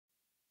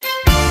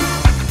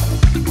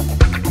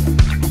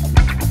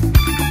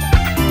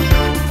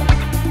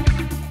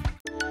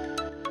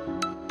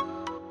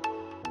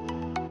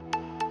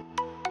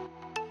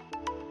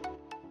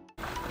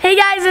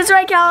is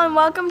RYKEL and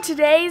welcome to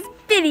today's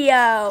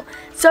video.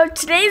 So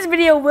today's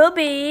video will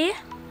be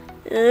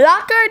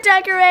locker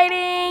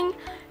decorating.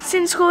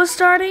 Since school is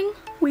starting,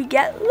 we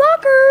get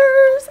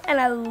lockers,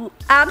 and I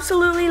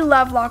absolutely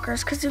love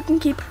lockers because you can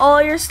keep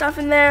all your stuff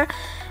in there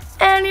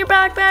and your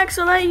backpack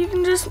so that you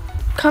can just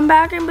come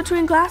back in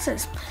between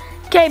classes.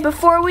 Okay,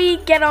 before we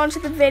get on to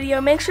the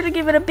video, make sure to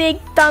give it a big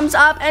thumbs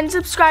up and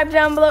subscribe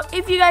down below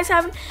if you guys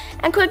haven't,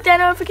 and click that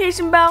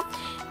notification bell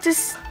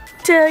just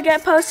to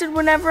get posted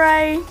whenever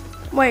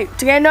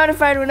to get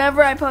notified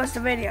whenever I post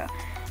a video.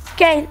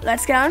 Okay,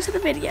 let's get on to the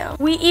video.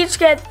 We each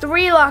get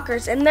 3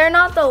 lockers, and they're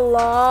not the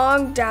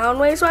long down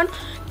waist one.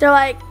 They're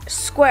like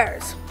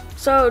squares,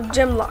 so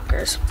gym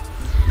lockers.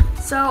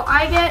 So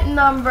I get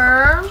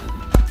number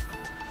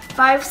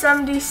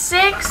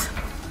 576,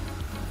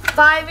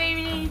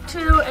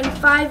 582, and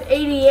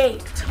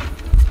 588.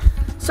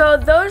 So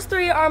those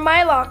 3 are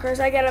my lockers.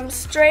 I get them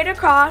straight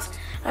across.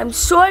 I'm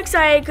so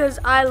excited because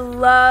I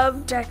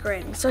love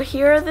decorating. So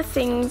here are the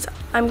things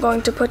I'm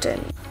going to put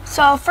in.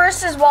 So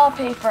first is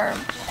wallpaper.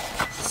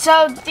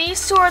 So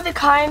these 2 are the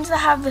kinds that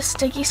have the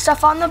sticky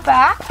stuff on the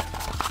back.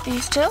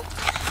 These 2.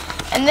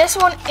 And this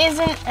one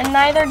isn't, and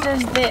neither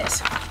does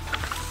this.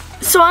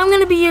 So I'm going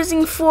to be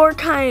using 4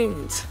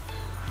 kinds.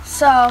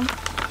 So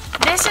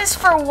this is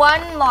for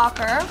 1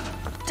 locker,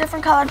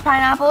 different colored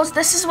pineapples.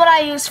 This is what I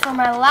used for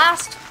my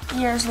last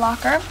year's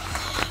locker.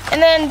 And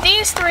then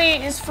these 3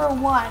 is for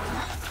 1.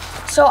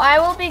 So I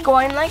will be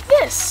going like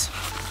this.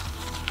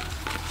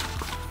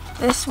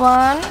 This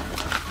one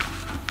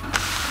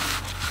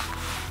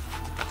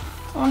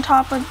on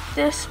top of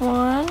this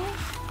one.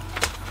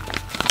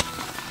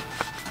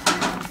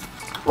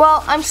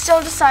 Well, I'm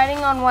still deciding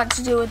on what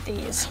to do with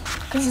these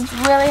because it's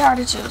really hard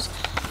to choose.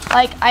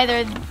 Like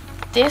either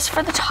this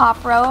for the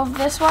top row of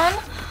this one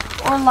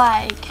or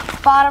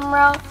like bottom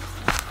row.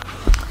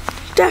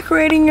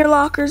 Decorating your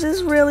lockers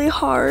is really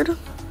hard.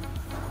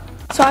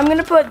 So I'm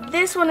gonna put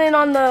this one in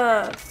on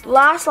the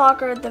last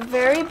locker at the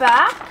very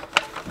back.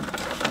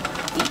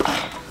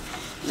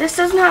 This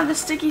doesn't have the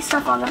sticky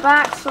stuff on the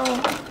back, so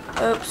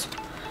oops.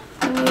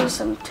 I'm gonna use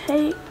some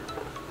tape.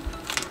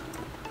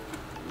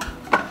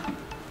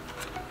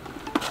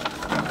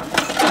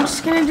 I'm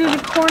just gonna do the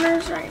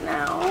corners right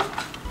now.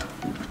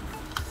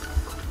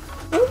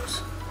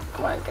 Oops.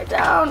 Come on, get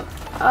down.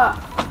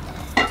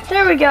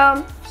 There we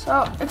go.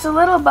 So it's a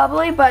little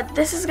bubbly, but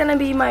this is gonna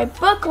be my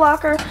book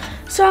locker.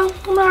 So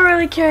I'm not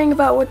really caring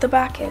about what the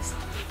back is.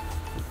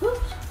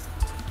 Oops.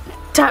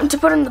 Time to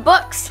put in the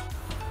books.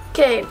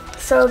 Okay,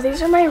 so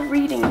these are my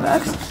reading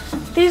books.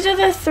 These are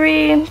the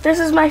 3. This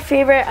is my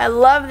favorite. I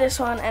love this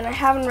one, and I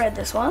haven't read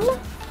this one.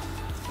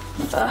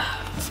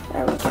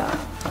 There we go.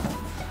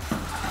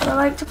 So I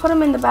like to put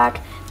them in the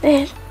back.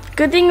 The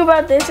good thing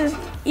about this is,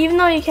 even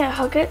though you can't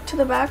hook it to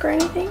the back or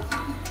anything,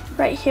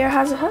 right here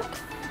has a hook.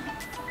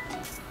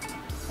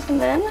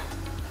 And then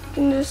you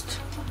can just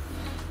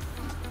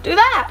do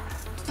that.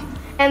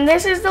 And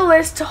this is the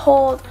list to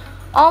hold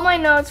all my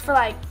notes for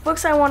like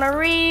books I want to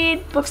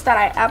read, books that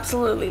I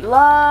absolutely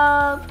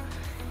love,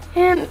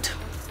 and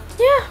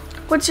yeah.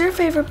 What's your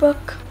favorite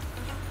book?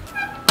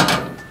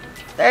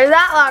 There's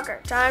that locker.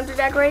 Time to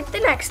decorate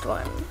the next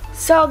one.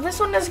 So this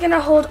one is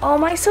gonna hold all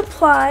my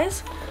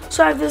supplies.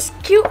 So I have this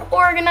cute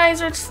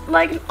organizer. It's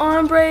like an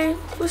ombre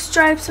with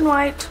stripes and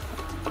white.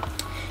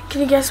 Can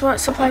you guess what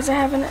supplies I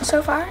have in it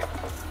so far?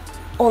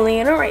 Only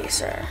an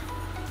eraser.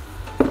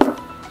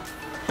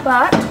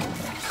 But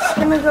it's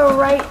gonna go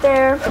right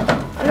there.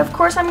 And of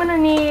course I'm gonna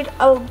need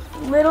a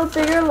little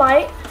bigger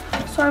light.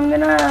 So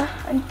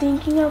I'm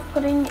thinking of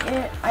putting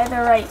it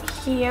either right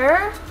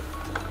here.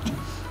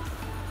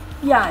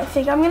 Yeah, I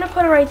think I'm gonna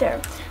put it right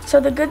there. So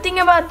the good thing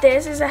about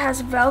this is it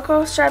has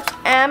Velcro straps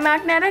and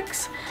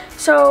magnetics.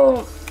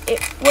 So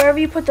wherever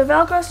you put the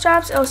Velcro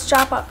straps, it'll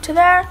strap up to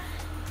there.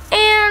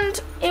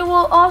 And it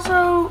will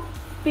also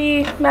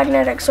be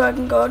magnetic so I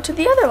can go to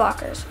the other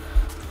lockers.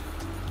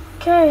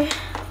 Okay,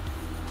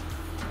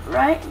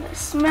 right in the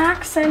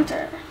smack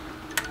center.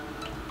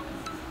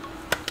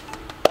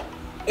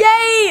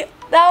 Yay!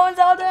 That one's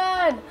all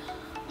done.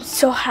 I'm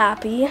so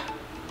happy.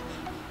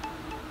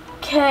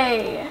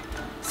 Okay,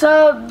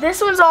 so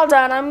this one's all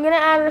done. I'm gonna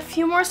add a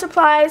few more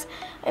supplies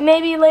and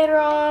maybe later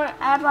on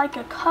add like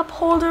a cup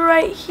holder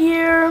right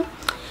here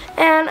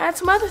and add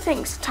some other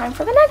things. Time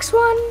for the next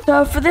one.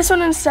 So for this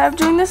one, instead of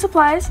doing the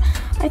supplies,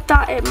 I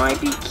thought it might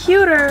be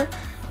cuter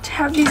to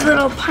have these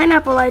little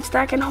pineapple lights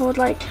that can hold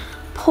like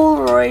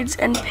Polaroids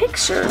and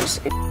pictures.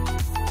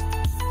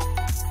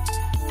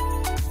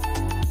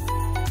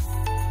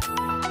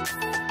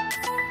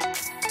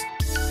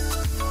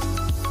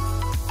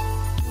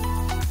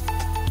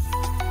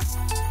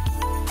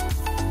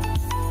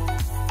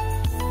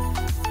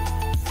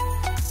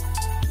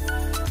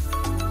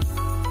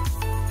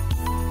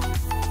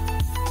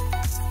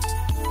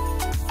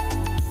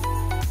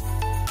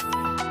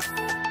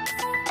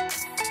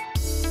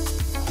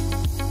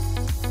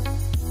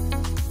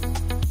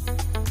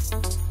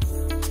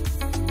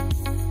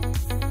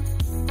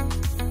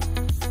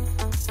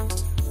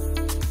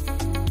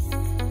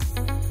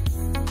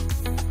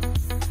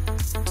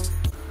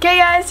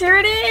 here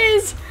it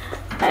is.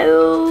 I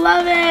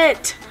love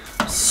it.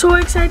 So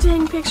excited to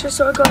hang pictures.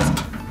 So it goes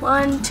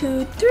 1,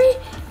 2, 3,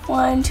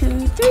 1,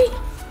 2, 3,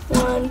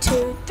 1,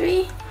 2,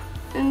 3.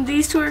 And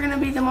these two are gonna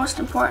be the most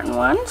important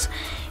ones.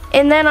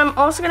 And then I'm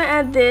also gonna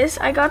add this.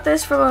 I got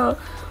this from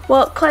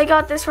Clay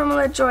got this from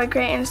a joy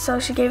crate, and so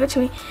she gave it to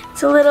me.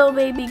 It's a little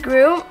baby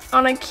Groot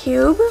on a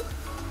cube.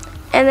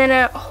 And then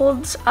it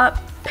holds up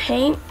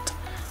paint,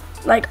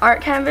 like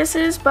art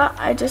canvases, but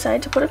I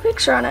decided to put a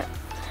picture on it.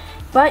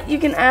 But you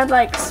can add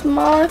like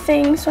smaller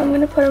things, so I'm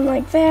gonna put them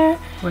like there.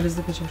 What is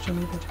the picture? Show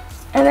me the picture.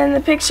 And then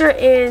the picture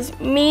is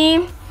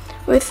me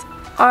with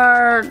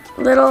our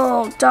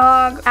little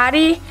dog,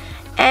 Addie,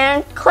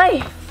 and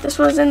Clay. This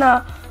was in the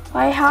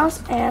White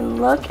House,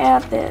 and look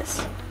at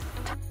this.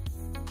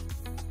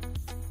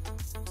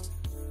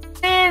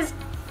 It is,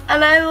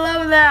 and I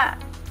love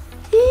that.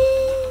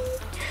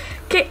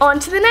 Okay, on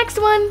to the next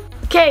one.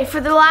 Okay, for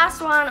the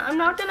last one, I'm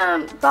not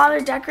gonna bother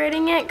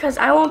decorating it because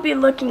I won't be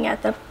looking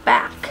at the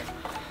back.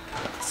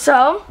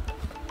 So,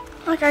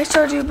 like I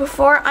showed you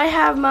before, I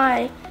have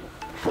my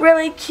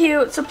really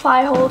cute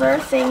supply holder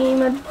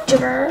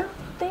thingy-majigger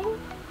thing.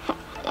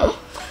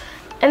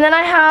 And then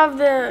I have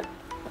the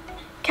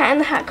Cat in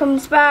the Hat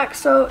Comes Back,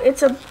 so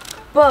it's a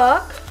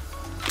book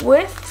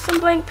with some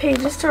blank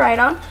pages to write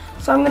on.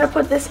 So I'm gonna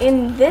put this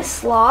in this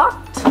slot.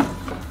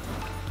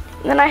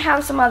 And then I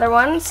have some other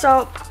ones.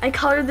 So I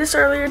colored this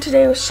earlier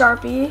today with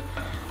Sharpie.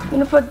 I'm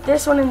gonna put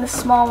this one in the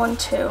small one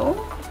too.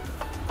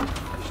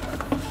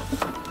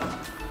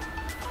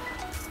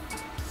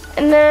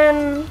 And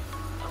then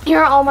here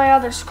are all my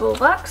other school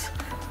books.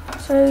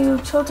 So you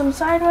tilt them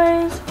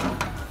sideways,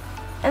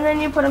 and then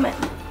you put them in.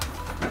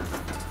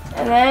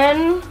 And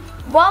then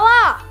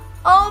voila,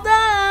 all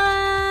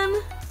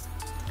done.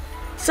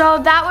 So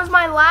that was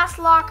my last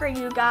locker,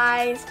 you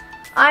guys.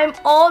 I'm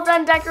all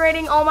done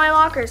decorating all my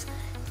lockers.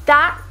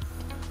 That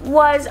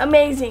was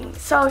amazing.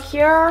 So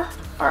here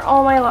are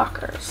all my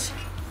lockers.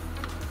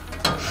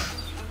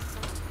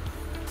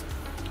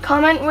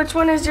 Comment which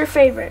one is your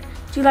favorite.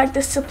 Do you like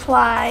the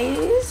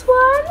supplies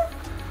one,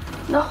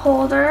 the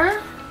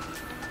holder,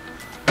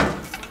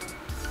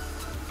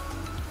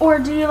 or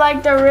do you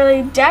like the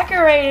really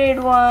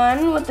decorated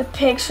one with the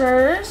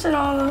pictures and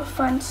all the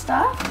fun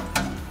stuff?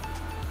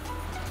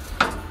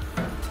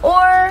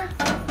 Or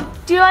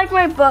do you like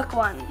my book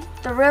one,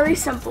 the really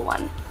simple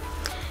one?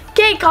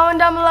 Okay, comment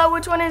down below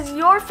which one is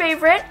your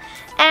favorite.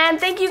 And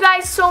thank you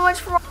guys so much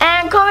for,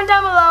 and comment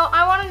down below.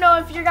 I want to know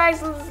if your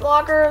guys'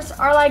 lockers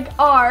are like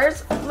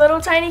ours,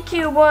 little tiny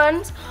cube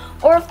ones,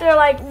 or if they're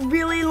like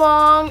really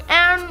long,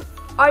 and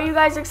are you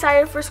guys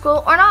excited for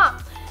school or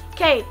not?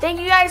 Okay, thank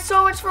you guys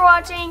so much for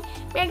watching.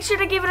 Make sure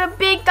to give it a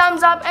big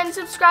thumbs up and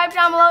subscribe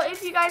down below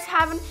if you guys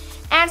haven't,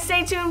 and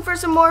stay tuned for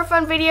some more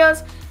fun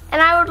videos.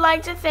 And I would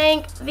like to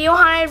thank the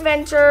Ohana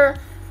Adventure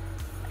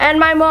and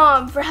my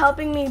mom for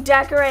helping me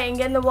decorate and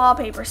getting the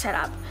wallpaper set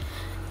up.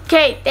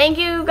 Okay, thank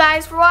you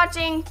guys for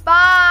watching.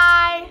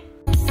 Bye!